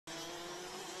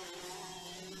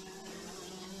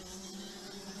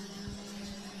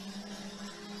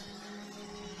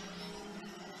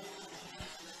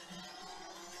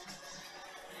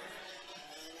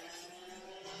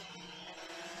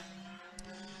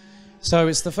So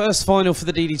it's the first final for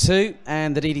the DD2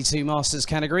 and the DD2 Masters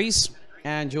categories,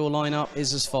 and your lineup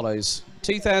is as follows.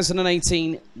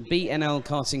 2018 BNL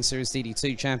Karting Series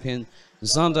DD2 champion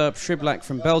Zander Schiblak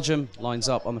from Belgium lines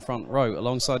up on the front row.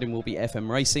 Alongside him will be FM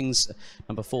Racing's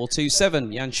number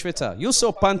 427 Jan Schwitter.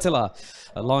 Jusso Pantela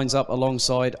lines up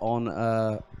alongside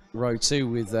on row 2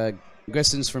 with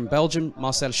Gessens from Belgium,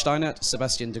 Marcel Steinert,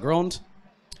 Sebastian de Grande.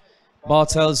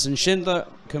 Bartels and Schindler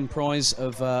comprise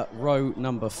of row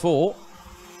number 4.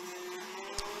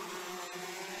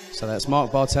 So that's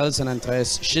Mark Bartels and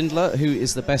Andreas Schindler, who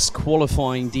is the best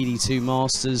qualifying DD2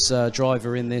 Masters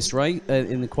driver in this race,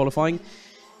 in the qualifying.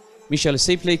 Michel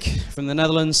Siplik from the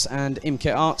Netherlands and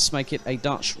Imke Arts make it a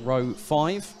Dutch row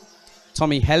 5.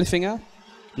 Tommy Helfinger,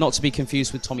 not to be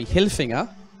confused with Tommy Hilfinger,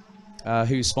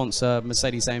 who sponsor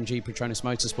Mercedes-AMG Petronas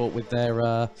Motorsport with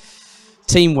their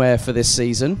teamwear for this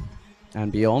season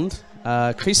and beyond.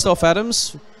 Christoph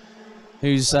Adams,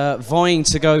 who's vying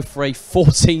to go for a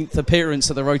 14th appearance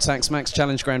at the Rotax Max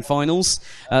Challenge Grand Finals,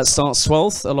 starts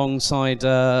 12th alongside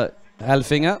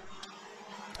Helfinger.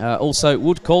 Also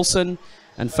Wood Coulson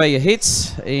and Feya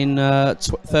Hitz in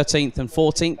 13th and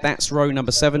 14th. That's row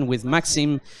number 7 with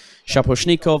Maxim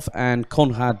Shaposhnikov and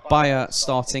Konrad Bayer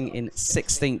starting in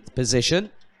 16th position.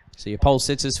 So your pole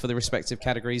sitters for the respective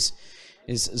categories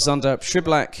is Zander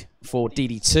Schiblak for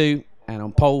DD2, and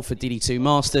on pole for DD2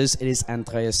 Masters it is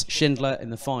Andreas Schindler in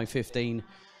the 5:15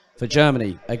 for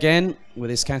Germany. Again, with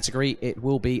this category it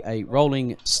will be a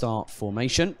rolling start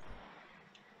formation.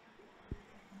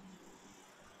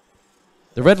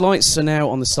 The red lights are now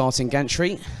on the starting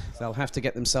gantry. They'll have to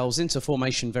get themselves into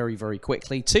formation very, very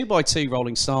quickly. 2x2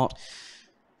 rolling start.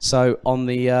 So on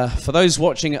the for those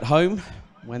watching at home,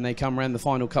 when they come around the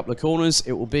final couple of corners,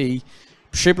 it will be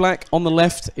Schiblak on the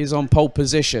left is on pole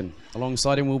position.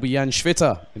 Alongside him will be Jan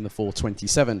Schwitter in the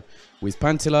 427, with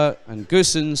Pantila and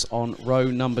Gessens on row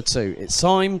number 2. It's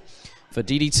time for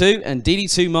DD2 and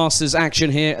DD2 Masters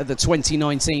action here at the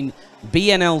 2019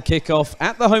 BNL kickoff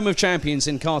at the home of champions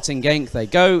in karting Genk. They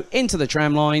go into the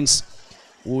tram lines.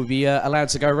 Will be allowed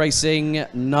to go racing?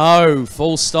 No.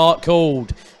 Full start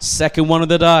called. Second one of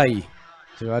the day.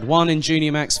 So we had one in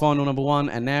Junior Max final number 1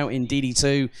 and now in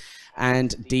DD2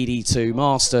 and DD2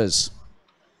 Masters.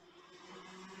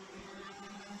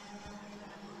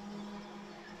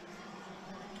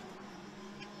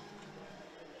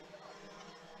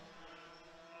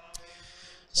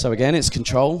 So again, it's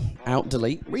control, out,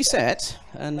 delete, reset,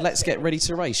 and let's get ready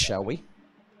to race, shall we?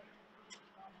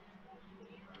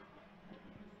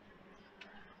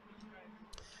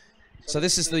 So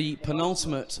this is the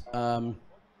penultimate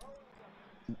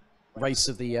race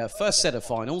of the first set of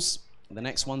finals. The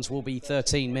next ones will be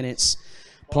 13 minutes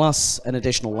plus an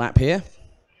additional lap here.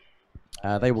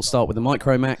 They will start with the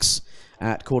Micro Max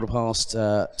at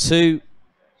 2:15,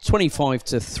 25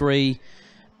 to 3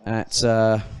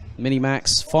 at Mini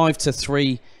Max, 5 to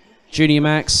 3 Junior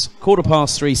Max,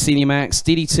 3:15 Senior Max,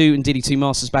 DD2 and DD2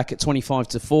 Masters back at 25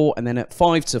 to 4, and then at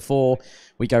 5 to 4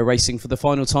 we go racing for the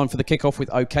final time for the kickoff with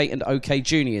OK and OK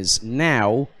Juniors.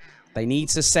 Now they need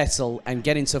to settle and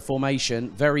get into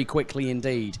formation very quickly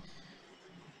indeed.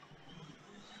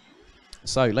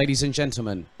 So, ladies and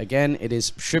gentlemen, again, it is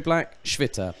Schiblak,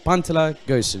 Schwitter, Pantela,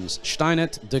 Gessens,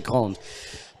 Steinert, de Grande,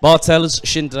 Bartels,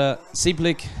 Schindler,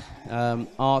 Siplik,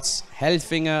 Arts,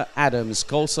 Helfinger, Adams,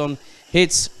 Coulson,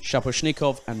 Hitz,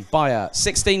 Shaposhnikov, and Bayer.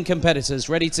 16 competitors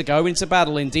ready to go into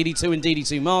battle in DD2 and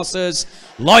DD2 Masters.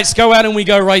 Lights go out and we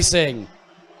go racing.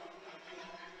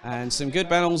 And some good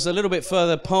battles a little bit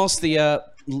further past the,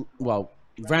 well,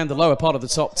 around the lower part of the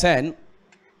top 10.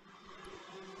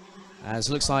 As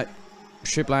it looks like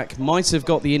Schiblak might have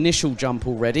got the initial jump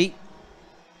already.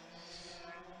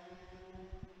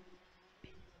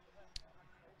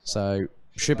 So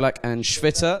Schiblak and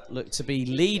Schwitter look to be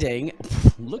leading.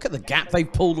 Look at the gap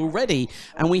they've pulled already,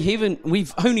 and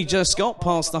we've only just got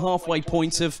past the halfway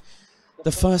point of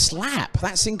the first lap.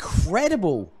 That's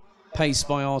incredible pace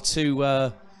by our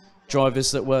two drivers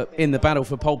that were in the battle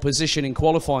for pole position in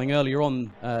qualifying earlier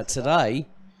on today.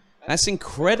 That's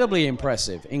incredibly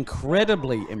impressive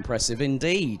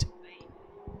indeed.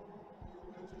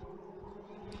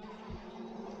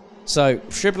 So,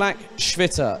 Schiblak,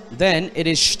 Schwitter. Then it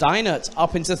is Steinert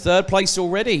up into 3rd place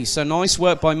already. So nice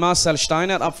work by Marcel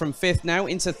Steinert, up from 5th now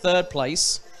into 3rd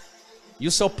place.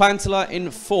 Jusso Pantela in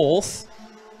 4th.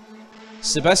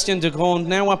 Sebastian de Grande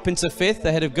now up into 5th,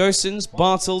 ahead of Gessens,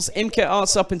 Bartels, Imke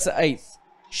Arts up into 8th.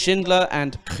 Schindler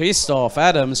and Christoph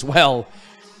Adams, well,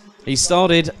 he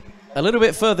started a little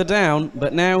bit further down,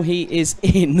 but now he is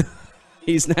in.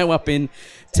 He's now up in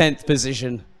 10th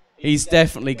position He's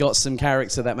definitely got some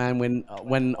character, that man,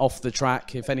 when off the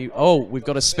track. If any, oh, we've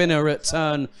got a spinner at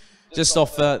turn just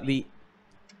off the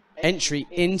entry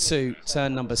into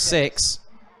turn number 6.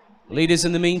 Leaders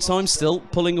in the meantime still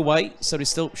pulling away. So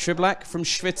it's still Schiblak from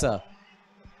Schwitter.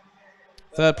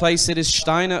 Third place it is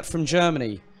Steinert from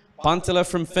Germany. Pantela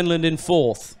from Finland in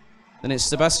 4th. Then it's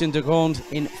Sebastian de Grande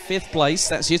in 5th place.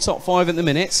 That's your top 5 at the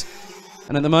minute.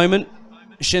 And at the moment,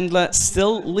 Schindler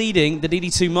still leading the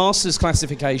DD2 Masters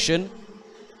classification.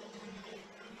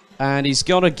 And he's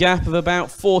got a gap of about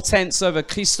 4/10 over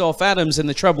Christoph Adams in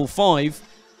the treble 5.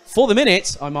 For the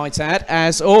minute, I might add,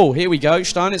 as, oh, here we go.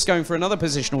 Steinert's going for another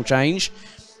positional change.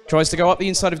 Tries to go up the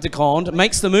inside of de Grande.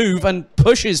 Makes the move and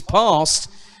pushes past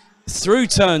through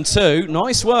turn 2.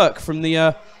 Nice work from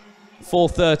the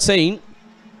 413.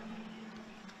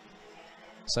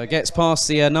 So gets past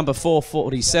the number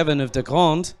 447 of de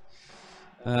Grande.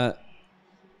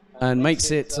 And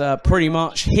makes it pretty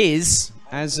much his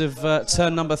as of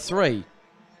turn number 3.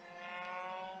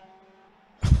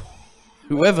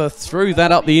 Whoever threw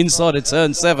that up the inside of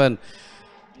turn 7,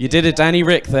 you did a Danny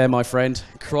Rick there, my friend.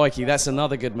 Crikey, that's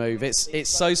another good move. It's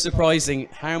so surprising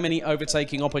how many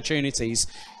overtaking opportunities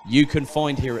you can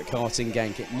find here at Karting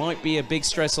Genk. It might be a big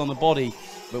stress on the body,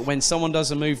 but when someone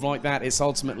does a move like that, it's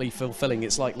ultimately fulfilling.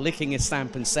 It's like licking a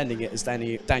stamp and sending it, as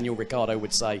Daniel Ricciardo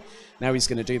would say. Now he's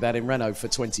going to do that in Renault for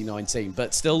 2019.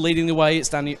 But still leading the way, it's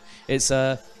Zandab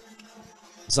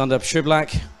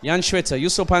Schiblak, Jan Schwitter,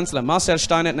 Jussel Pantela, Marcel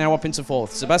Steinert now up into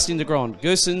 4th. Sebastian de Grande,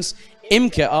 Goossens,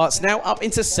 Imke Arts now up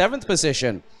into 7th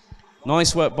position.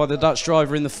 Nice work by the Dutch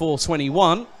driver in the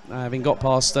 421. Having got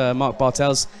past Mark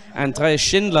Bartels, Andreas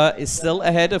Schindler is still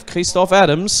ahead of Christoph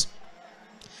Adams.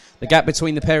 The gap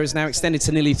between the pair is now extended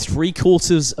to nearly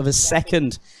 3/4 of a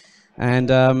second.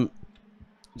 And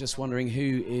just wondering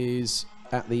who is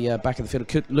at the back of the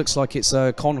field. Looks like it's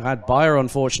Konrad Bayer,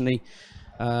 unfortunately,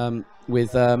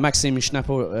 with Maxim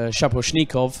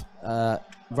Shaposhnikov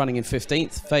running in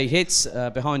 15th. Faye Hitz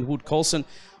behind Wood Colson.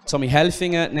 Tommy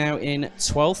Helfinger now in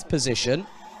 12th position.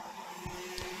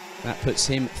 That puts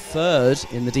him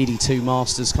 3rd in the DD2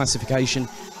 Masters classification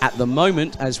at the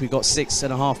moment, as we've got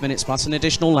 6.5 minutes plus an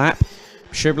additional lap.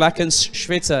 Schiblak and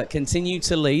Schwitter continue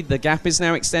to lead. The gap is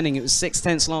now extending. It was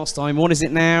 6/10 last time. What is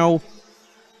it now?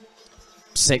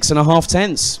 6.5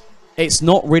 tenths. It's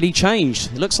not really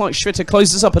changed. It looks like Schwitter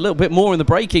closes up a little bit more in the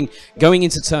braking going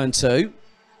into turn 2.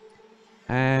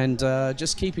 And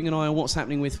just keeping an eye on what's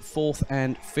happening with 4th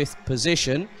and 5th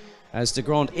position, as de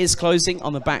Grande is closing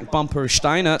on the back bumper of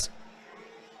Steinert,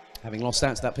 having lost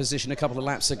out to that position a couple of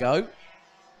laps ago.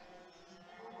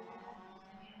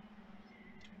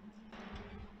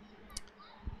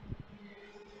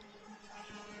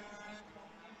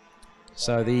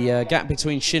 So the gap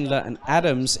between Schindler and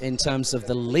Adams in terms of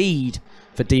the lead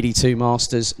for DD2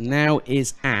 Masters now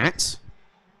is at...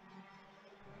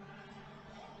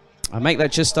 I make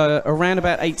that just around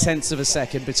about 8/10 of a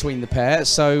second between the pair.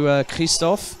 So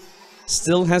Christoph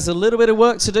still has a little bit of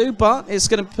work to do, but it's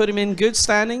going to put him in good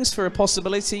standings for a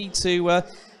possibility to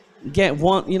get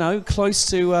close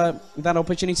to that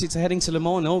opportunity to heading to Le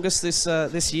Mans in August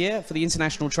this year for the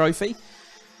International Trophy.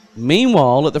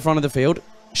 Meanwhile, at the front of the field,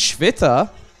 Schwitter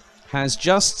has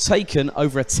just taken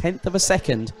over 1/10 of a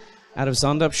second out of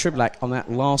Zandab Schiblak on that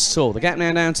last tour. The gap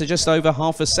now down to just over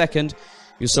half a second.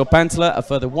 You saw Pantela a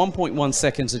further 1.1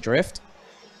 seconds adrift,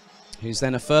 who's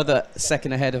then a further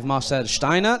second ahead of Marcel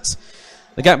Steinert.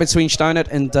 The gap between Steinert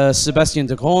and Sebastian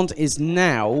de Grande is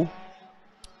now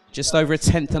just over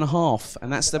 1/10.5,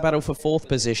 and that's the battle for 4th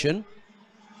position.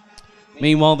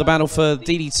 Meanwhile, the battle for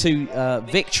DD2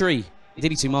 victory,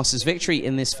 DD2 Masters victory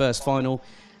in this first final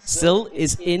still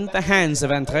is in the hands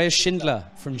of Andreas Schindler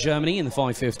from Germany in the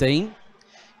 515.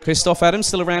 Christoph Adams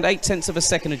still around 8/10 of a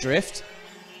second adrift.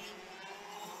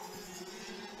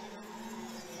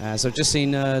 As I've just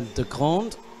seen de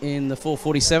Grande in the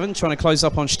 447 trying to close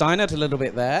up on Steinert a little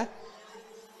bit there.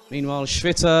 Meanwhile,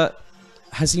 Schwitter,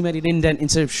 has he made an indent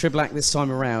into Schiblak this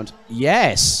time around?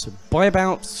 Yes, by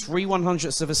about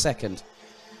 3/100ths of a second.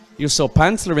 You saw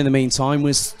Pantela in the meantime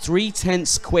was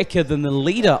 3/10 quicker than the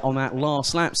leader on that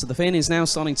last lap. So the Finn is now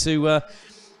starting to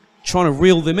trying to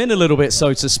reel them in a little bit,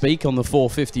 so to speak, on the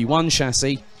 451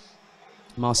 chassis.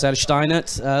 Marcel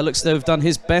Steinert looks to have done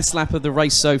his best lap of the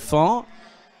race so far.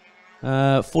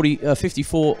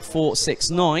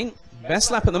 54.469. Best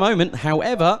lap at the moment,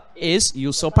 however, is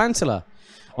Jussel Pantela.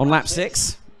 On lap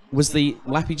 6 was the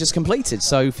lap he just completed,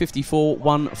 so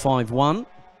 54.151.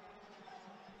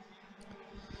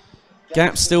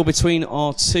 Gap still between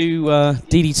our two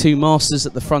DD2 Masters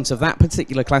at the front of that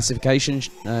particular classification.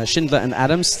 Schindler and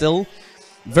Adams still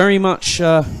very much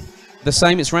the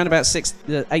same. It's around about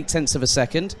 8/10 of a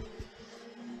second.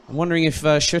 I'm wondering if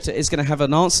Schutter is going to have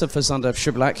an answer for Zander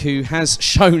Przybyłak, who has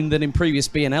shown that in previous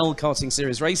BNL karting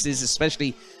series races,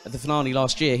 especially at the finale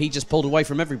last year, he just pulled away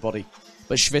from everybody.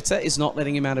 But Schwitter is not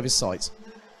letting him out of his sight.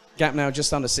 Gap now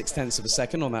just under 6/10 of a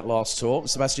second on that last tour.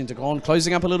 Sebastian de Grand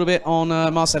closing up a little bit on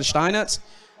Marcel Steinert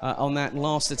on that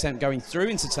last attempt going through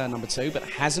into turn number 2, but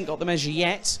hasn't got the measure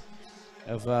yet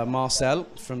of Marcel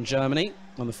from Germany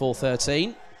on the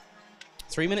 4:13.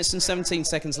 3 minutes and 17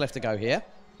 seconds left to go here.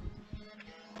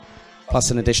 Plus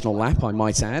an additional lap, I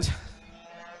might add.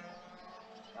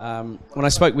 When I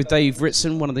spoke with Dave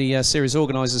Ritson, one of the series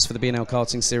organisers for the BNL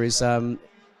karting series,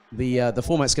 the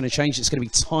format's going to change. It's going to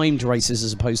be timed races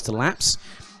as opposed to laps.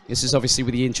 This is obviously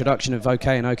with the introduction of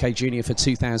OK and OK Junior for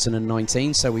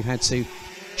 2019, so we've had to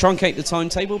truncate the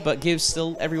timetable, but give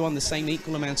still everyone the same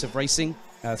equal amount of racing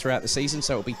throughout the season.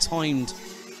 So it'll be timed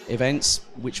events,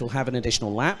 which will have an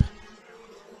additional lap.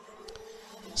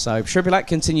 So Przybyłak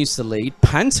continues to lead.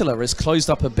 Pantela has closed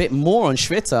up a bit more on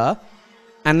Schwitter,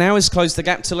 and now has closed the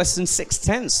gap to less than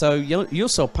 6/10. So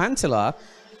Jusso Pantela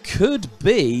could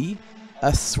be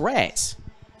a threat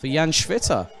for Jan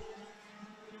Schwitter.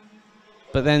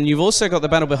 But then you've also got the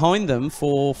battle behind them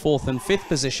for 4th and 5th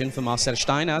position for Marcel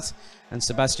Steinert and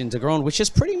Sebastian de Grand, which has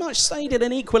pretty much stayed at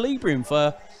an equilibrium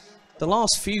for the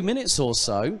last few minutes or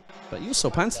so. But Jusso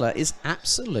Pantela is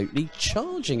absolutely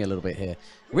charging a little bit here.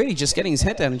 Really just getting his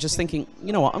head down and just thinking,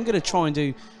 you know what, I'm going to try and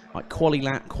do like quali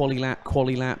lap, quali lap,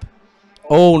 quali lap.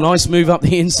 Oh, nice move up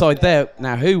the inside there.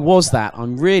 Now, who was that?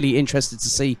 I'm really interested to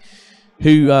see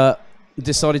who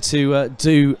decided to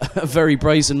do a very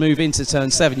brazen move into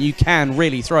turn 7. You can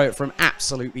really throw it from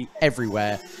absolutely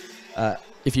everywhere.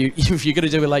 If you're going to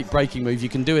do a late braking move, you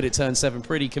can do it at turn 7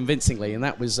 pretty convincingly, and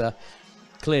that was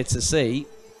clear to see.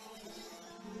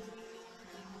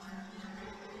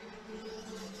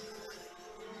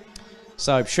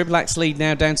 So Przybyłak's lead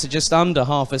now down to just under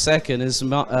half a second as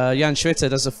Jan Schwitter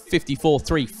does a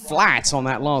 54.3 flat on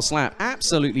that last lap.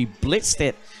 Absolutely blitzed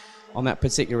it on that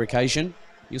particular occasion.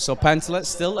 You saw Pantela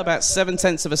still about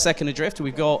 7/10 of a second adrift.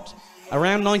 We've got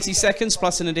around 90 seconds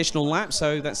plus an additional lap,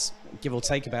 so that's give or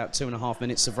take about 2.5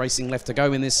 minutes of racing left to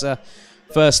go in this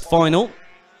first final.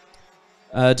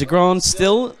 De Grand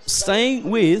still staying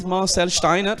with Marcel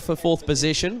Steinert for 4th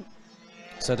position.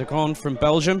 So De Grand from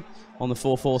Belgium on the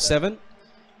 447.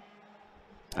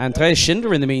 Andreas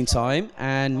Schindler in the meantime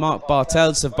and Mark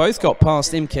Bartels have both got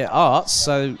past Imke Arts,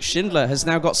 so Schindler has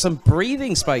now got some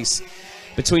breathing space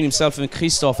between himself and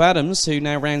Christoph Adams, who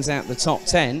now rounds out the top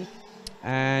 10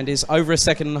 and is over a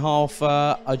second and a half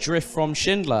adrift from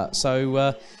Schindler.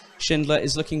 So Schindler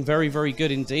is looking very, very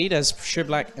good indeed as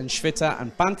Przybyłak and Schwitter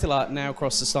and Pantela now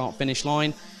cross the start-finish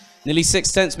line. Nearly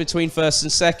 6/10 between 1st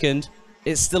and 2nd.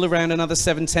 It's still around another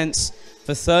 7/10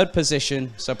 for 3rd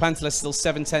position. So Pantela's still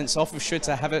 7/10 off of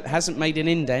Schwitter, hasn't made an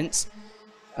indent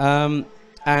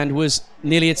and was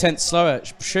nearly a 10th slower.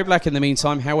 Przybyłak in the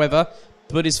meantime, however,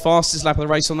 put his fastest lap of the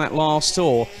race on that last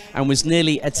tour and was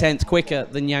nearly a 10th quicker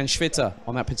than Jan Schwitter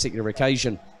on that particular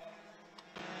occasion.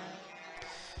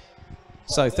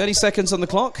 So 30 seconds on the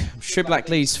clock. Przybyłak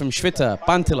leads from Schwitter,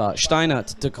 Pantela,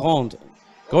 Steinert, de Grand.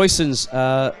 Goossens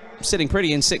sitting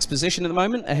pretty in 6th position at the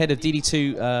moment, ahead of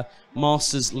DD2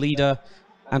 Masters leader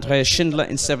Andreas Schindler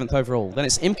in 7th overall. Then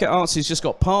it's Imke Arts who's just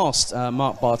got past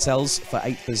Mark Bartels for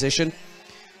 8th position.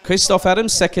 Christoph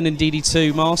Adams, 2nd in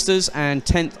DD2 Masters and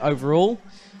 10th overall,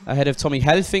 ahead of Tommy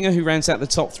Helfinger, who rounds out the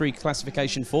top 3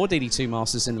 classification for DD2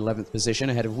 Masters in 11th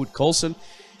position, ahead of Wout Coulson,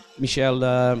 Michel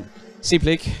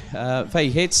Siplik,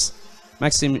 Vei Hitz,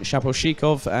 Maxim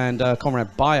Shaposhikov and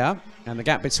Konrad Bayer. And the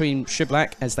gap between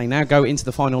Przybyłak as they now go into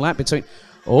the final lap between...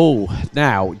 Oh,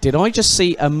 now, did I just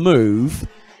see a move?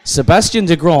 Sebastian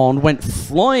de Grand went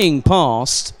flying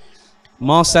past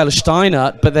Marcel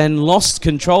Steinert, but then lost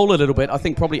control a little bit. I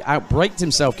think probably outbraked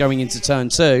himself going into turn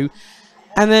 2.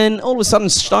 And then all of a sudden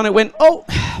Steinert went, oh,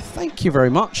 thank you very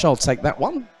much, I'll take that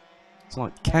one. It's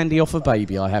like candy off a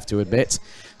baby, I have to admit.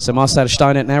 So Marcel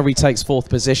Steinert now retakes 4th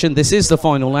position. This is the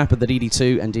final lap of the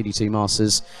DD2 and DD2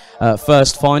 Masters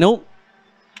first final,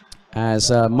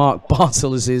 as Mark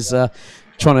Bartels is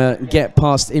trying to get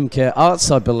past Imke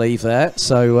Arts, I believe, there.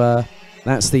 So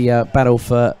that's the battle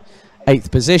for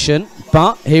 8th position.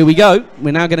 But here we go.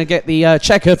 We're now going to get the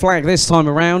checkered flag this time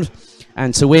around.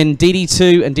 And to win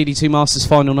DD2 and DD2 Masters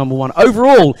final number 1.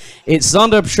 Overall, it's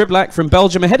Zander Przybyłak from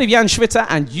Belgium ahead of Jan Schwitter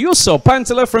and Jusso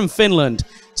Pantela from Finland.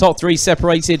 Top 3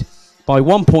 separated by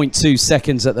 1.2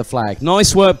 seconds at the flag.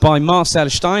 Nice work by Marcel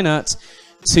Steinert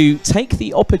to take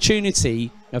the opportunity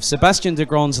of Sebastian de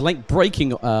Grand's late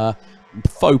braking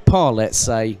faux pas, let's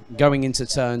say, going into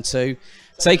turn 2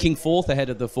 Taking fourth ahead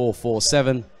of the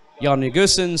 447, Jarno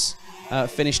Gussens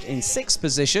finished in 6th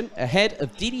position ahead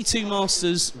of DD2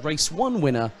 Masters Race 1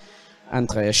 winner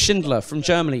Andreas Schindler from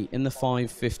Germany in the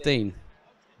 5:15.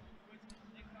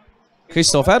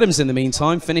 Christoph Adams, in the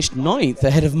meantime, finished 9th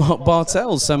ahead of Mark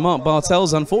Bartels. So Mark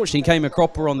Bartels, unfortunately, came a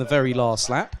cropper on the very last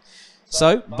lap.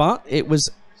 But it was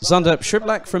Zander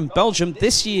Schriblak from Belgium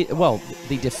this year, well,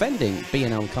 the defending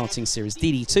BNL Karting Series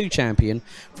DD2 champion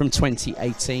from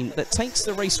 2018, that takes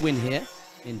the race win here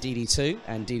in DD2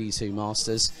 and DD2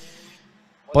 Masters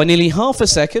by nearly half a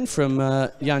second from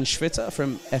Jan Schwitter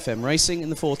from FM Racing in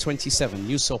the 427.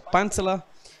 Yusuf Pantela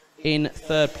in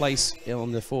 3rd place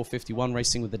on the 451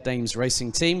 racing with the Dames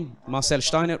Racing team. Marcel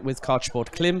Steinert with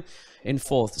Kartsport Klim in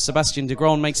 4th. Sebastian de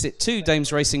Grand makes it 2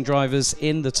 Dames Racing drivers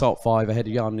in the top 5 ahead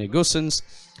of Jarno Gussens,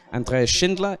 Andreas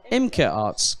Schindler, Imke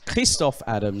Arts, Christoph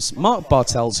Adams, Mark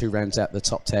Bartels, who rounds out the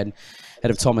top 10,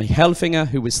 ahead of Tommy Helfinger,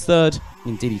 who was 3rd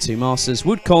in DD2 Masters,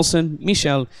 Wood Colson,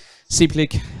 Michel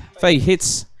Siplik, Faye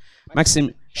Hitz,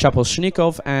 Maxim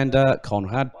Shaposhnikov, and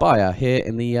Konrad Bayer here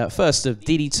in the first of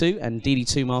DD2 and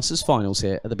DD2 Masters finals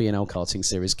here at the BNL Karting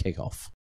Series kickoff.